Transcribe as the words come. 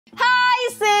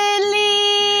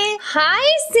Hi,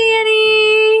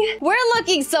 Sanny. We're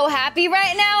looking so happy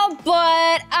right now,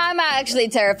 but I'm actually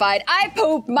terrified. I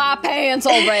pooped my pants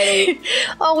already.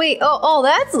 Oh wait. Oh,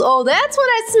 that's what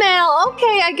I smell.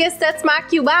 Okay, I guess that's my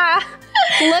Cuba.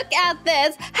 Look at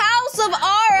this house of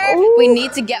art. Ooh. We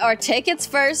need to get our tickets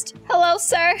first. Hello,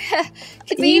 sir.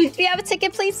 Do you have a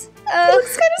ticket, please? It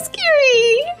looks kind of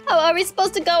scary. Oh, are we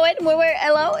supposed to go in?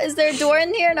 Hello? Is there a door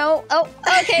in here? No. Oh,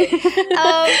 okay.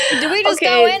 Do we just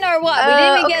go in or what? We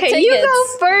didn't even get tickets. You go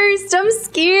first. I'm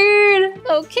scared.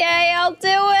 Okay, I'll do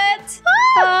it.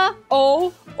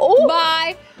 Oh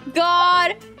my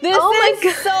God. This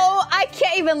is so... I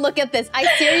can't even look at this. I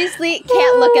seriously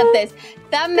can't look at this.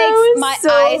 That makes my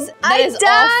eyes... That is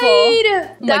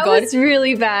awful. That was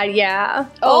really bad, yeah.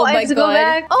 Oh my I have to God. go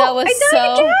back. That was I died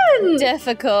so again.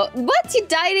 difficult. What? You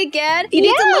died again? You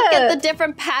need to look at the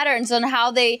different patterns on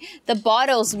how the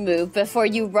bottles move before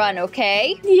you run,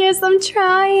 okay? Yes, I'm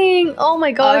trying. Oh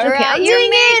my gosh. All okay, right, I'm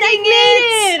doing it. I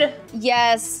made it.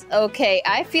 Yes. Okay.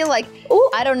 I feel like...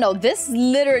 I don't know. This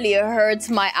literally hurts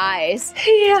my eyes.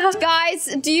 Yeah. Guys,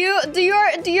 does your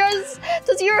eyes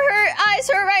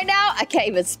hurt right now? I can't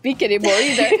even speak anymore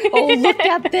either. Oh, look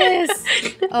at this.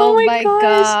 Oh my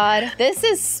God. This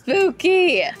is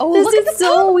spooky. Oh, this look at the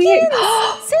so weird.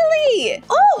 Silly.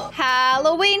 Oh.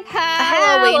 Halloween.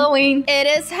 It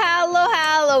is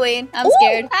Halloween. I'm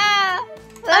scared.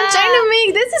 I'm trying to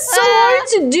make this is so hard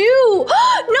to do. No,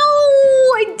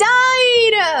 I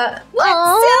died.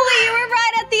 What? Silly, you were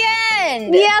right at the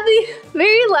end. Yeah, the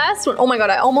very last one. Oh my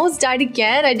God, I almost died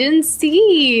again. I didn't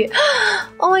see.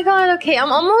 Oh my God, okay,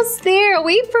 I'm almost there.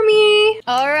 Wait for me.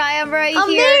 All right, I'm right I'm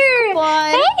here. there. Come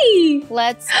on. Hey.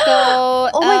 Let's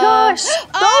go. Oh my gosh.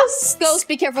 Ghosts. Ghosts,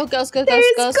 be careful. Ghosts. There's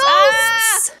ghosts.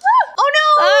 Oh no.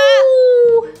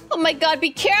 Oh my God,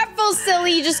 be careful,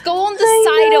 silly. You just go on the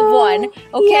side of one.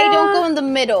 Okay, don't go in the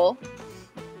middle.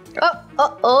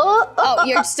 Oh,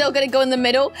 you're still gonna go in the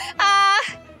middle?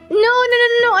 No.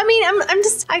 I mean,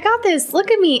 I got this. Look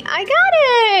at me. I got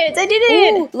it. I did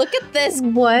it. Ooh, look at this.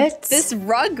 What? This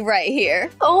rug right here.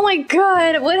 Oh my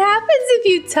God. What happens if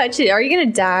you touch it? Are you gonna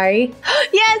die?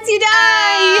 Yes, you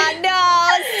die. No,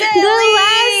 silly. The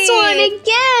last one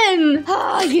again.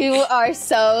 Oh, you are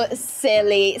so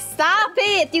silly. Stop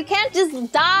it. You can't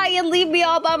just die and leave me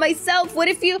all by myself. What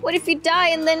if you die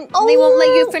and then they won't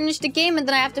let you finish the game and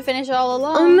then I have to finish it all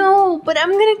alone? Oh no, but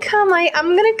I'm gonna come.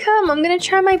 I'm gonna come. I'm gonna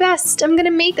try my best. I'm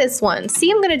gonna make this one. See,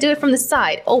 I'm gonna do it from the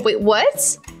side. Oh wait,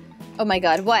 what? Oh my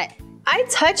God, what? I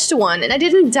touched one and I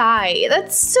didn't die.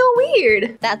 That's so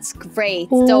weird. That's great.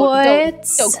 What?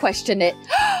 Don't question it.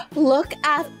 Look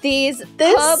at these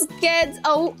pumpkins.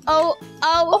 Oh.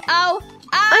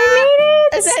 I made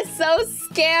it. This is so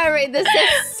scary. This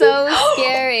is so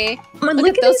scary. Look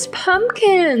at these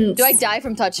pumpkins. Do I die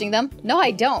from touching them? No,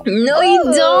 I don't. No, you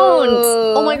don't.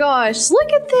 Oh my gosh.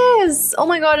 Look at this. Oh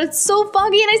my God, it's so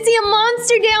foggy and I see a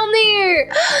monster down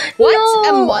there. What? No.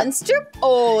 A monster?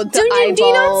 Oh, the eyeballs. Do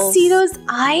you not see those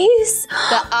eyes?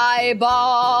 The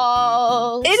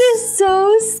eyeballs. It is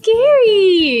so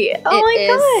scary. Oh my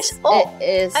gosh. Oh, it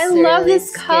is. I love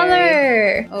this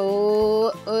scary. color.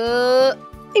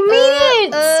 I made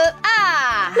it. No,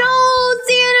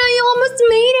 Santa, you almost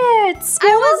made it. I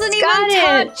wasn't even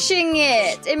touching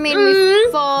it. It made me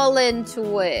fall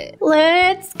into it.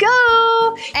 Let's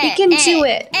go. You can do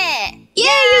it. Yeah, you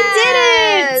did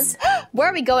it. Where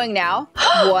are we going now?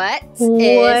 What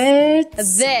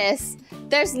is this?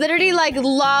 There's literally like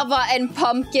lava and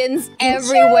pumpkins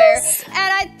everywhere. Yes. And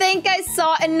I think I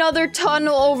saw another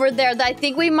tunnel over there that I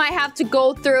think we might have to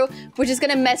go through, which is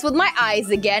gonna mess with my eyes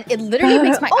again. It literally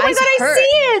makes my eyes hurt. Oh my God, I see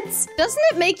it! Doesn't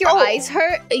it make your eyes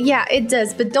hurt? Yeah, it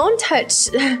does, but don't touch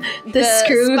the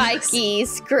screws. Spiky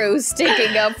screws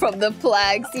sticking up from the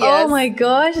plaques, yes. Oh my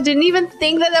gosh, I didn't even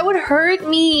think that would hurt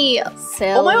me.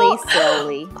 Silly.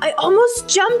 I almost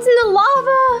jumped in the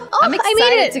lava. I'm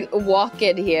excited to walk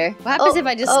in here. What happens if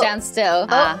I just stand still?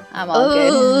 I'm all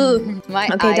good. My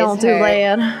eyes don't hurt. do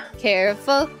that.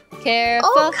 Careful.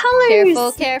 Oh,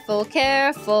 colors. Careful.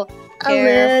 A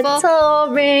little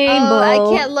rainbow. Oh, I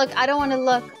can't look. I don't want to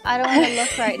look.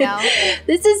 Right now.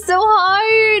 This is so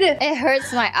hard. It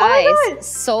hurts my eyes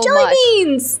so much. Jelly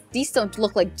beans. These don't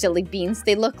look like jelly beans.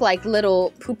 They look like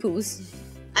little poo-poos.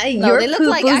 No, they look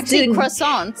like actually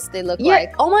croissants. They look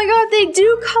like. Oh my God, they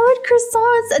do colored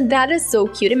croissants. And that is so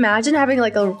cute. Imagine having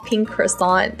like a pink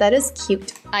croissant. That is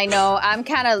cute. I know. I'm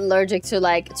kind of allergic to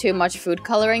like too much food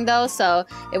coloring though, so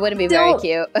it wouldn't be very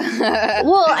cute.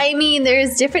 Well, I mean,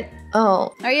 there's different.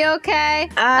 Oh. Are you okay?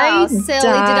 I silly.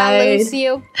 Died. Did I lose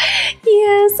you?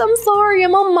 Yes, I'm sorry.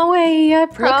 I'm on my way. I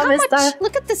promise.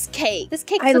 Look at this cake. This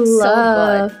cake looks so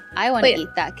good. I want to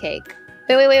eat that cake.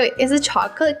 Wait. It's a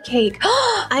chocolate cake.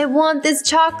 I want this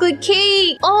chocolate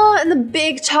cake. Oh, and the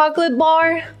big chocolate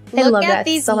bar. I love Look that at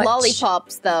these so much.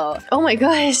 lollipops, though. Oh my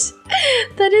gosh.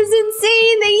 That is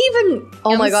insane. They even...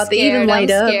 Oh my god, they even light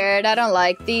up. I'm scared. I don't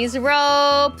like these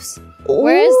ropes.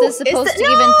 Where is this supposed to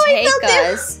even take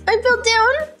us? I fell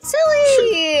down.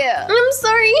 Silly. I'm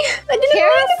sorry. I didn't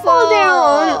mean to fall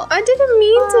down. I didn't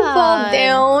mean to fall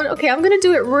down. Okay, I'm gonna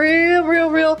do it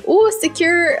real. Ooh,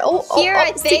 secure. Here,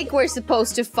 I think we're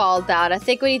supposed to fall down. I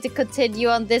think we need to continue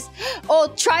on this.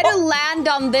 Oh, try to land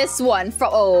on this one.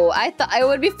 I thought it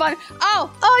would be fun. Oh,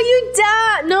 you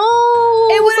died. No.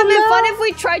 It would have been fun if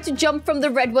we tried to jump from the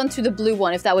red one to the blue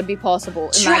one, if that would be possible.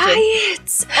 Imagine. Try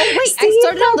it. Oh, wait, I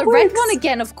started on the red one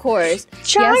again, of course.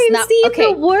 Try and see if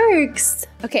it works.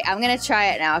 Okay, I'm gonna try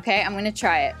it now, okay? I'm gonna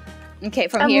try it. Okay,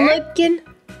 from here. I'm looking.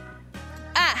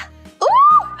 Ah! Ooh!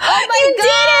 Oh my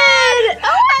god! Did it!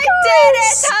 Oh I did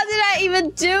it! How did I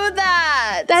even do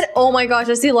that? Oh my gosh,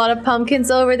 I see a lot of pumpkins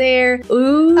over there.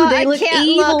 Ooh, they look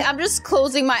evil. Look. I'm just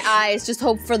closing my eyes. Just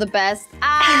hope for the best.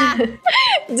 Ah!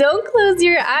 Don't close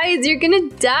your eyes. You're gonna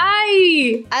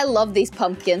die. I love these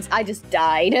pumpkins. I just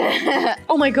died.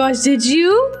 Oh my gosh, did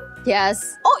you?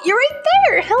 Yes. Oh, you're right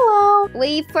there. Hello.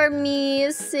 Wait for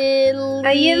me, silly.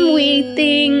 I am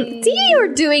waiting. See,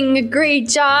 you're doing a great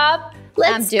job.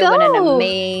 I'm doing an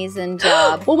amazing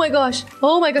job. Oh my gosh.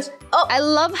 Oh. I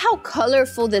love how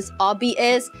colorful this obby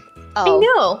is. Oh, I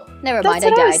know. Never mind, That's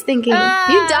what I died. I was thinking.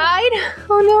 You died?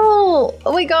 Oh no.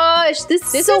 Oh my gosh.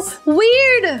 This is so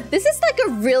weird. This is like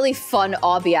a really fun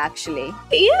obby, actually.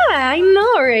 Yeah, I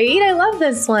know, right? I love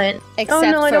this one. Except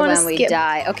for when we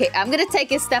die. Okay, I'm gonna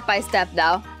take it step by step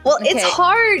now. Well, it's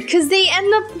hard because they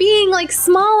end up being like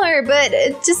smaller, but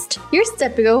it just, you're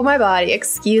stepping over my body.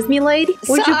 Excuse me, lady.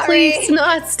 Would you please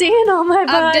not stand on my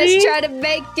body? I'm just trying to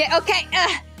make it. Okay.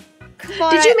 Come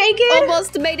on. Did you make it?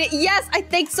 Almost made it. Yes, I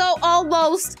think so.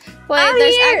 Almost. Wait,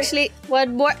 there's actually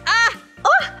one more. Ah!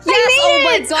 Oh, yes! Oh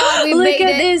my god, we made it. Look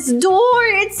at this door.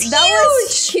 It's huge. That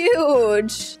was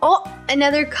huge. Oh,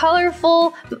 another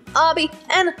colorful obby,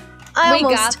 and we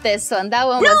got this one. That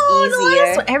one was easier. The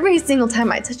last one. Every single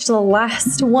time I touch the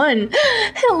last one.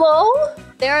 Hello?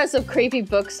 There are some creepy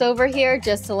books over here,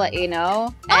 just to let you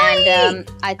know. And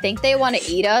I think they want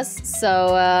to eat us,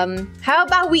 so how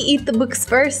about we eat the books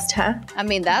first, huh? I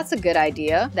mean, that's a good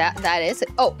idea. That is.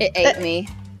 Oh, it ate me.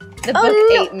 The book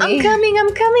ate me.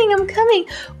 I'm coming.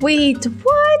 Wait,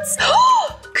 what?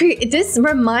 This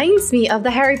reminds me of the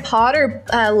Harry Potter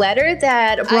letter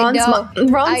that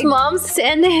Ron's mom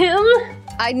sent him.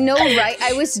 I know, right?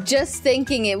 I was just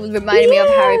thinking it would remind me of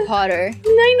Harry Potter.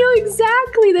 I know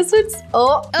exactly. That's what's...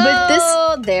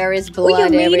 but there is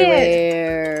blood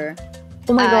everywhere.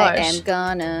 Oh my gosh. I am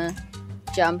gonna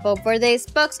jump over these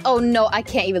books. Oh no, I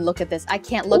can't even look at this. I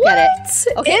can't look at it.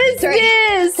 Okay, is 3,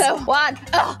 this? 2, 1.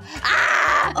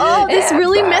 Oh, this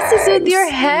really messes with your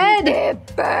head.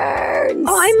 It burns.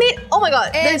 Oh my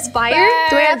god, there's fire?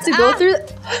 Do I have to go through?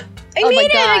 I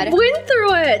made it. I went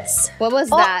through it. What was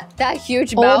that? That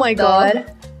huge mouth. Oh my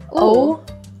god. Oh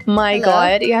my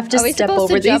god. You have to step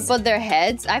over these. Jump on their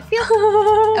heads? I feel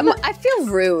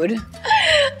rude.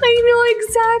 I know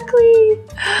exactly.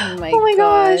 Oh my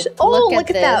gosh. Oh, look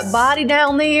at that body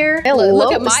down there.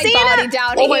 Look at my body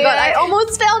down here. Oh my god, I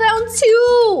almost fell down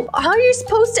too. How are you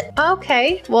supposed to?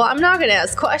 Okay, well, I'm not gonna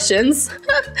ask questions.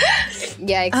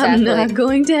 Yeah, exactly. I'm not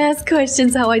going to ask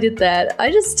questions how I did that.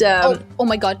 I just Oh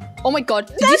my god. Oh my god.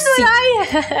 Did That's you see? what I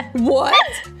had.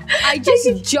 What? I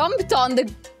just jumped on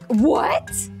the...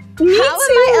 What? Me How too.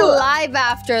 am I alive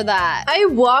after that? I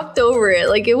walked over it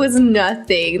like it was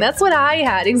nothing. That's what I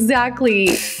had,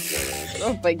 exactly.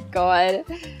 Oh my god.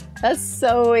 That's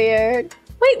so weird.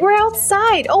 Wait, we're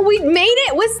outside. Oh, we made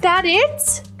it. Was that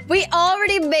it? We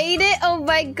already made it? Oh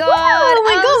my god. Oh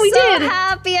my god, we did. I'm so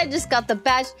happy. I just got the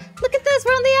badge. Look at this.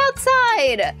 We're on the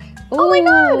outside. Oh my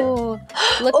god.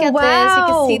 Look at this. You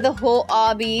can see the whole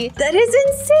obby. That is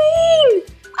insane.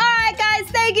 Alright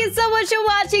guys, thank you so much for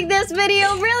watching this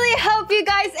video. Really hope you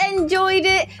guys enjoyed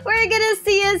it. We're gonna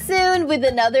see you soon with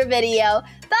another video.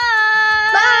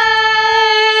 Bye!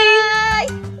 Bye!